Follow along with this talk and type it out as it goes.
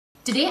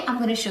Today I'm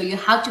going to show you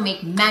how to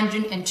make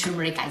Mandarin and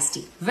turmeric iced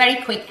tea.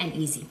 Very quick and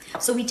easy.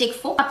 So we take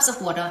 4 cups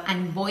of water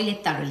and boil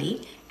it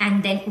thoroughly.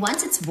 And then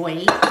once it's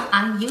boiled,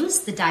 I use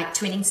the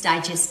Twinings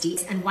Digest Tea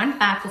and 1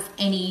 pack of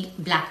any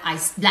black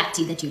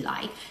tea that you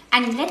like.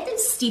 And let them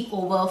steep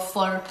over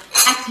for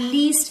at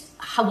least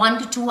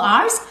 1 to 2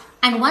 hours.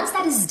 And once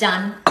that is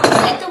done,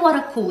 let the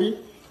water cool.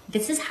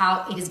 This is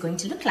how it is going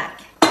to look like.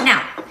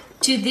 Now,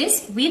 to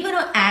this, we're going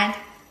to add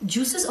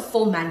juices of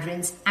 4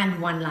 mandarins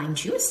and 1 lime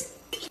juice.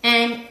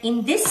 And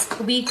in this,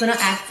 we're gonna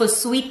add for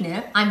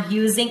sweetener, I'm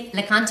using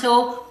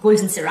Lakanto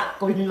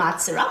golden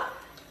malt syrup.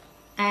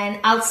 And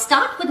I'll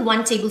start with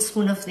 1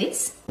 tablespoon of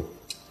this.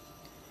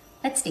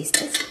 Let's taste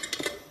this.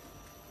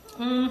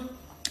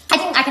 I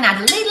think I can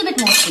add a little bit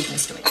more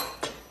sweetness to it.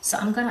 So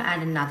I'm gonna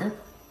add another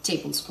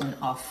tablespoon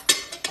of.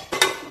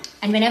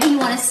 And whenever you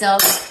wanna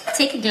serve,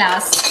 take a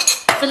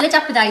glass, fill it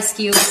up with ice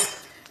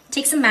cubes,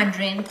 take some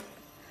mandarin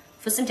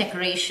for some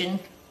decoration,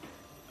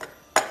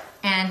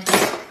 and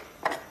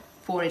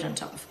pour it on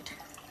top of it.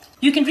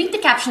 You can read the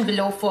caption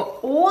below for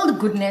all the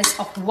goodness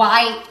of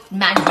why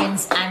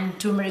mandarins and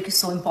turmeric is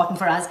so important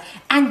for us.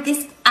 And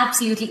this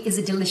absolutely is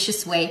a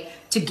delicious way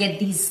to get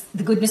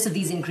the goodness of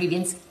these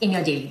ingredients in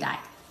your daily diet.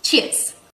 Cheers!